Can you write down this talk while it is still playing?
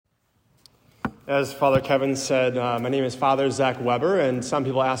As Father Kevin said, my name is Father Zach Weber, and some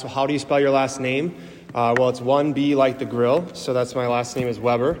people ask, well, how do you spell your last name? Well, it's 1B like the grill, so that's my last name is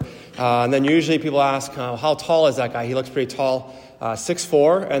Weber. And then usually people ask, how tall is that guy? He looks pretty tall,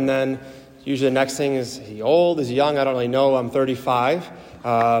 6'4", and then usually the next thing is he old, is he young? I don't really know. I'm 35,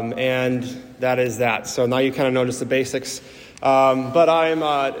 and that is that. So now you kind of notice the basics. But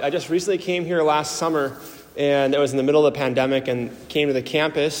I just recently came here last summer, and it was in the middle of the pandemic, and came to the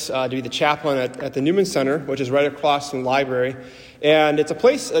campus to be the chaplain at the Newman Center, which is right across from the library. And it's a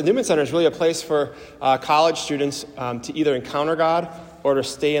place, the Newman Center is really a place for college students to either encounter God or to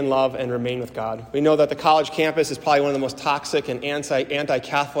stay in love and remain with God. We know that the college campus is probably one of the most toxic and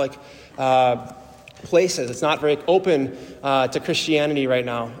anti-Catholic places. It's not very open to Christianity right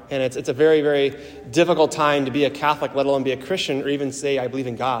now. And it's a very, very difficult time to be a Catholic, let alone be a Christian, or even say, I believe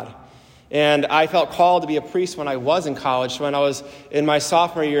in God. And I felt called to be a priest when I was in college. When I was in my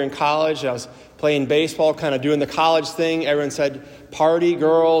sophomore year in college, I was playing baseball, kind of doing the college thing. Everyone said, party,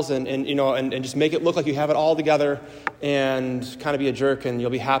 girls, and just make it look like you have it all together and kind of be a jerk and you'll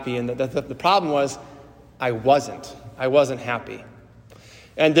be happy. And the problem was I wasn't happy.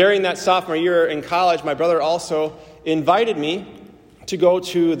 And during that sophomore year in college, my brother also invited me to go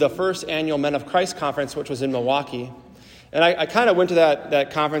to the first annual Men of Christ conference, which was in Milwaukee. And I kind of went to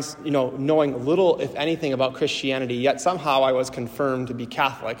that conference, knowing little, if anything, about Christianity, yet somehow I was confirmed to be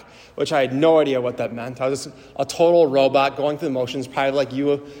Catholic, which I had no idea what that meant. I was a total robot going through the motions, probably like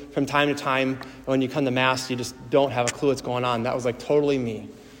you from time to time. When you come to Mass, you just don't have a clue what's going on. That was like totally me.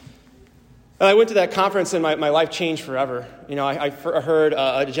 And I went to that conference, and my life changed forever. I heard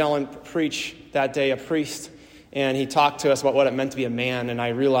a gentleman preach that day, a priest, and he talked to us about what it meant to be a man, and I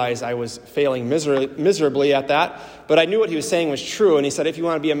realized I was failing miserably at that. But I knew what he was saying was true, and he said, if you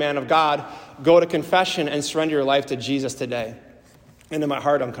want to be a man of God, go to confession and surrender your life to Jesus today. And in my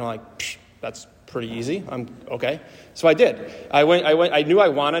heart, I'm kind of like, that's pretty easy. I'm okay. So I did. I went. I knew I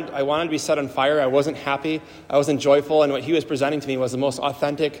wanted to be set on fire. I wasn't happy. I wasn't joyful, and what he was presenting to me was the most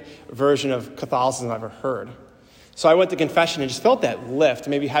authentic version of Catholicism I've ever heard. So I went to confession and just felt that lift.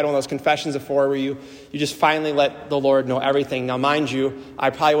 Maybe you had one of those confessions before where you just finally let the Lord know everything. Now, mind you, I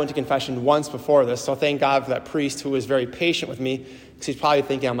probably went to confession once before this, so thank God for that priest who was very patient with me, because he's probably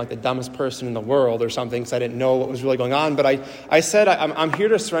thinking I'm like the dumbest person in the world or something, because I didn't know what was really going on. But I said, I'm here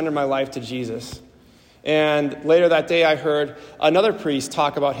to surrender my life to Jesus. And later that day, I heard another priest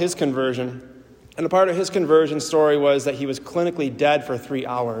talk about his conversion. And a part of his conversion story was that he was clinically dead for 3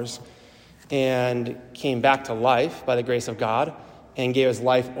 hours and came back to life by the grace of God and gave his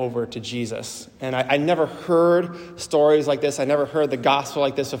life over to Jesus. And I never heard stories like this. I never heard the gospel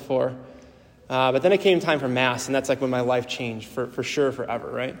like this before. But then it came time for Mass, and that's like when my life changed for sure, forever,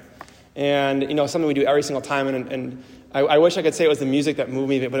 right? And, something we do every single time, and I wish I could say it was the music that moved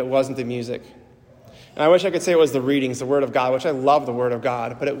me, but it wasn't the music. And I wish I could say it was the readings, the Word of God, which I love the Word of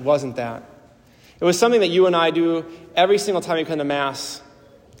God, but it wasn't that. It was something that you and I do every single time we come to Mass.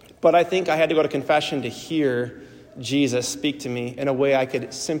 But I think I had to go to confession to hear Jesus speak to me in a way I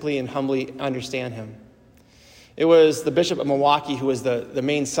could simply and humbly understand him. It was the Bishop of Milwaukee who was the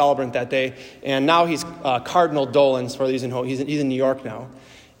main celebrant that day, and now he's Cardinal Dolans, for those who know. He's in New York now.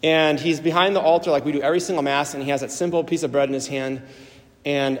 And he's behind the altar like we do every single Mass, and he has that simple piece of bread in his hand,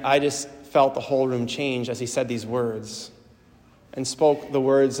 and I just felt the whole room change as he said these words and spoke the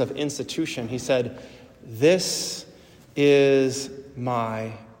words of institution. He said, "This is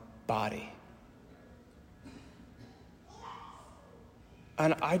my body."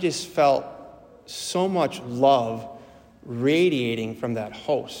 And I just felt so much love radiating from that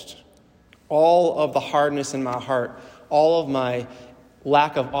host. All of the hardness in my heart, all of my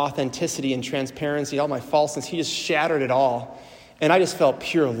lack of authenticity and transparency, all my falseness, he just shattered it all. And I just felt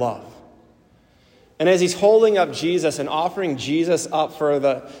pure love. And as he's holding up Jesus and offering Jesus up for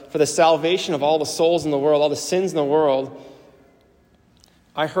the salvation of all the souls in the world, all the sins in the world,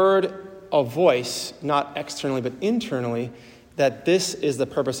 I heard a voice, not externally but internally, that this is the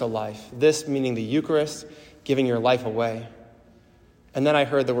purpose of life. This meaning the Eucharist, giving your life away. And then I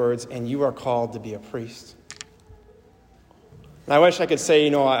heard the words, and you are called to be a priest. And I wish I could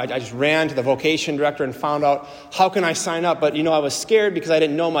say, I just ran to the vocation director and found out, how can I sign up? But, I was scared because I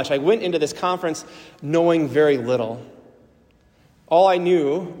didn't know much. I went into this conference knowing very little. All I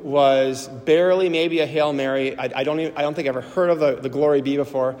knew was barely maybe a Hail Mary. I don't think I ever heard of the Glory Be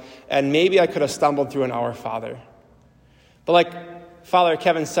before. And maybe I could have stumbled through an Our Father. But like Father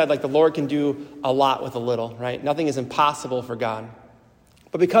Kevin said, the Lord can do a lot with a little, right? Nothing is impossible for God.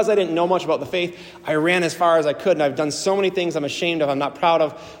 But because I didn't know much about the faith, I ran as far as I could, and I've done so many things I'm ashamed of, I'm not proud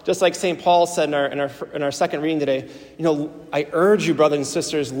of. Just like St. Paul said in our second reading today, I urge you, brothers and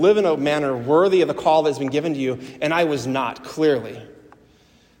sisters, live in a manner worthy of the call that has been given to you, and I was not, clearly.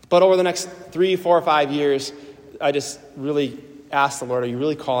 But over the next 3, 4, 5 years, I just really asked the Lord, are you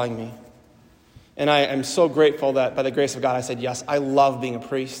really calling me? And I am so grateful that by the grace of God, I said, yes, I love being a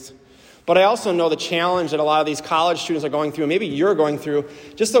priest. But I also know the challenge that a lot of these college students are going through, and maybe you're going through,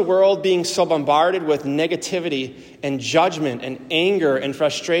 just the world being so bombarded with negativity and judgment and anger and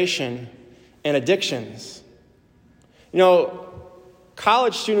frustration and addictions.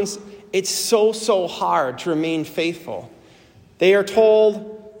 College students, it's so hard to remain faithful. They are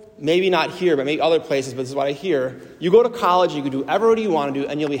told, maybe not here, but maybe other places, but this is what I hear, you go to college, you can do whatever you want to do,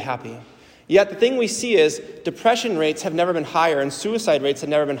 and you'll be happy. Yet the thing we see is depression rates have never been higher and suicide rates have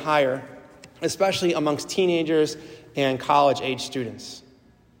never been higher, especially amongst teenagers and college-age students.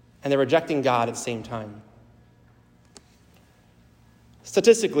 And they're rejecting God at the same time.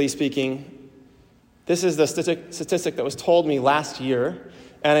 Statistically speaking, this is the statistic that was told me last year,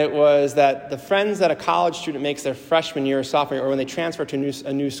 and it was that the friends that a college student makes their freshman year or sophomore year, or when they transfer to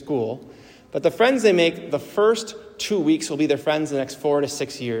a new school, but the friends they make the first 2 weeks will be their friends the next 4 to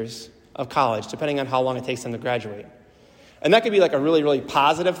 6 years of college, depending on how long it takes them to graduate. And that could be like a really, really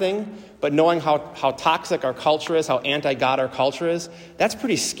positive thing, but knowing how toxic our culture is, how anti-God our culture is, that's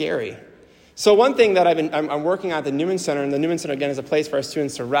pretty scary. So one thing that I'm working on at the Newman Center, and the Newman Center, again, is a place for our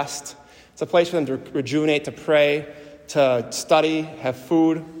students to rest. It's a place for them to rejuvenate, to pray, to study, have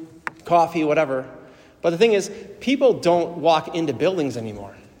food, coffee, whatever. But the thing is, people don't walk into buildings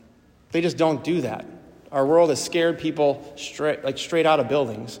anymore. They just don't do that. Our world has scared people straight out of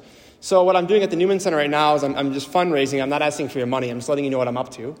buildings. So what I'm doing at the Newman Center right now is I'm just fundraising. I'm not asking for your money. I'm just letting you know what I'm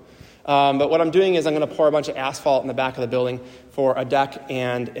up to. But what I'm doing is I'm going to pour a bunch of asphalt in the back of the building for a deck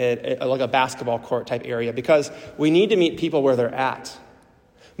and like a basketball court type area, because we need to meet people where they're at.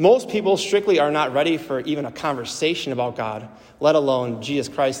 Most people strictly are not ready for even a conversation about God, let alone Jesus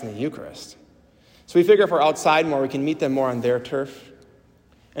Christ and the Eucharist. So we figure if we're outside more, we can meet them more on their turf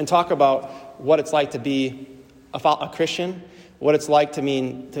and talk about what it's like to be a Christian, what it's like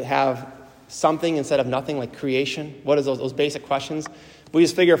to have something instead of nothing, like creation. What is those basic questions? We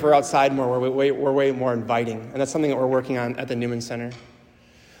just figure if we're outside more, we're way more inviting. And that's something that we're working on at the Newman Center.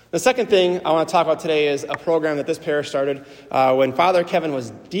 The second thing I want to talk about today is a program that this parish started when Father Kevin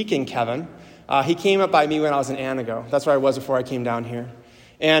was Deacon Kevin. He came up by me when I was in Anago. That's where I was before I came down here.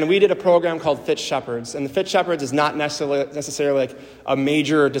 And we did a program called Fit Shepherds. And the Fit Shepherds is not necessarily like a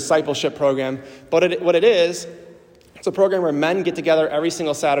major discipleship program, but what it is, it's a program where men get together every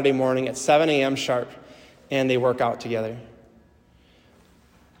single Saturday morning at 7 a.m. sharp, and they work out together.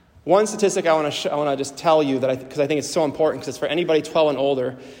 One statistic I want to just tell you, because I think it's so important, because it's for anybody 12 and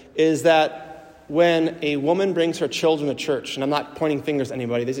older, is that when a woman brings her children to church, and I'm not pointing fingers at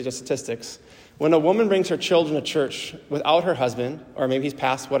anybody, these are just statistics. When a woman brings her children to church without her husband, or maybe he's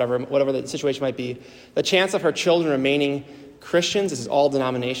passed, whatever the situation might be, the chance of her children remaining Christians, this is all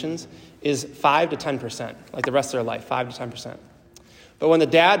denominations, is 5 to 10%, like the rest of their life, 5 to 10%. But when the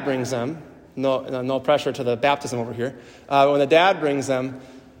dad brings them, no pressure to the baptism over here, when the dad brings them,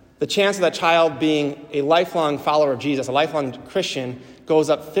 the chance of that child being a lifelong follower of Jesus, a lifelong Christian, goes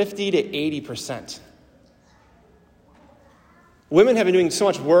up 50 to 80%. Women have been doing so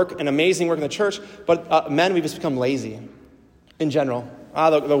much work and amazing work in the church, but men, we've just become lazy in general.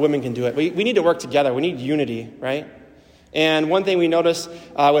 The women can do it. We need to work together. We need unity, right? And one thing we notice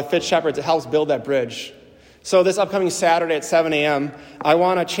with Fit Shepherds, it helps build that bridge. So this upcoming Saturday at 7 a.m., I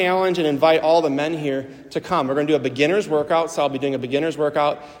want to challenge and invite all the men here to come. We're going to do a beginner's workout, so I'll be doing a beginner's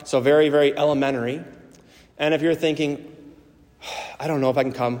workout, so very, very elementary. And if you're thinking, I don't know if I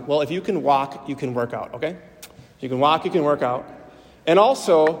can come, well, if you can walk, you can work out, okay? If you can walk, you can work out. And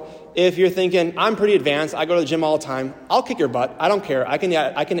also, if you're thinking, I'm pretty advanced, I go to the gym all the time, I'll kick your butt. I don't care. I can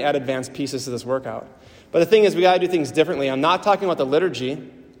add advanced pieces to this workout. But the thing is, we got to do things differently. I'm not talking about the liturgy.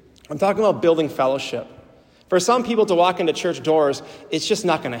 I'm talking about building fellowship. For some people to walk into church doors, it's just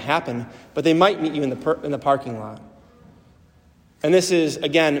not going to happen, but they might meet you in the parking lot. And this is,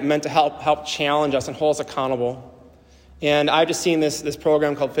 again, meant to help challenge us and hold us accountable. And I've just seen this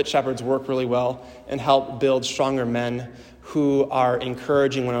program called Fit Shepherds work really well and help build stronger men who are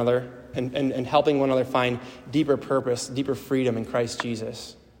encouraging one another and helping one another find deeper purpose, deeper freedom in Christ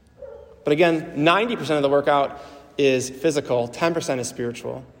Jesus. But again, 90% of the workout is physical, 10% is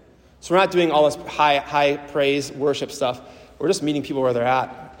spiritual. So we're not doing all this high praise worship stuff. We're just meeting people where they're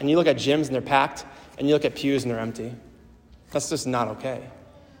at. And you look at gyms and they're packed, and you look at pews and they're empty. That's just not okay.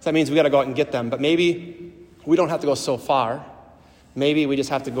 So that means we got to go out and get them. But maybe we don't have to go so far. Maybe we just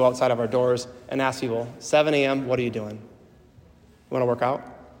have to go outside of our doors and ask people, 7 a.m., what are you doing? You want to work out?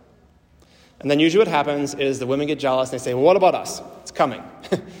 And then usually what happens is the women get jealous and they say, well, what about us? It's coming.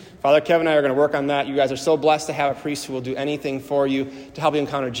 Father Kevin and I are going to work on that. You guys are so blessed to have a priest who will do anything for you to help you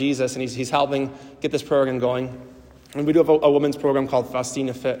encounter Jesus, and he's helping get this program going. And we do have a women's program called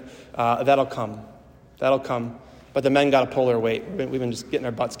Faustina Fit. That'll come. But the men got to pull their weight. We've been just getting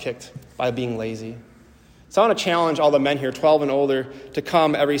our butts kicked by being lazy. So I want to challenge all the men here, 12 and older, to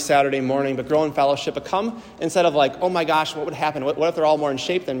come every Saturday morning, but grow in fellowship. But come instead of like, oh my gosh, what would happen? What if they're all more in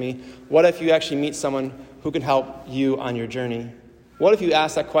shape than me? What if you actually meet someone who can help you on your journey? What if you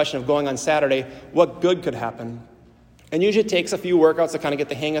ask that question of going on Saturday, what good could happen? And usually it takes a few workouts to kind of get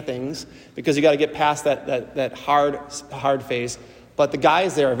the hang of things because you got to get past that hard phase. But the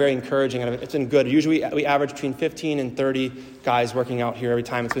guys there are very encouraging, and it's been good. Usually we average between 15 and 30 guys working out here every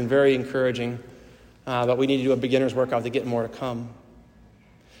time. It's been very encouraging. But we need to do a beginner's workout to get more to come.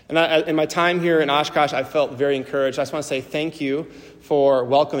 And in my time here in Oshkosh, I felt very encouraged. I just want to say thank you for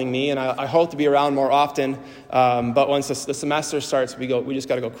welcoming me, and I hope to be around more often. But once the semester starts, we just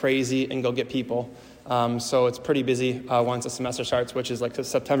got to go crazy and go get people. So it's pretty busy once the semester starts, which is like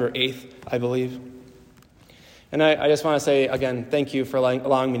September 8th, I believe. And I just want to say, again, thank you for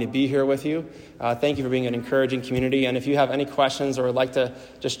allowing me to be here with you. Thank you for being an encouraging community. And if you have any questions or would like to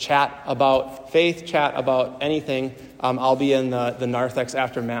just chat about faith, chat about anything, I'll be in the narthex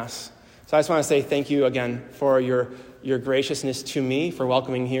after Mass. So I just want to say thank you again for your graciousness to me, for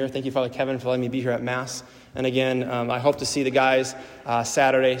welcoming here. Thank you, Father Kevin, for letting me be here at Mass. And again, I hope to see the guys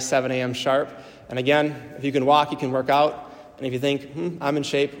Saturday, 7 a.m. sharp. And again, if you can walk, you can work out. And if you think, I'm in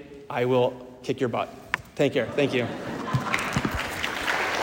shape, I will kick your butt. Take care. Thank you.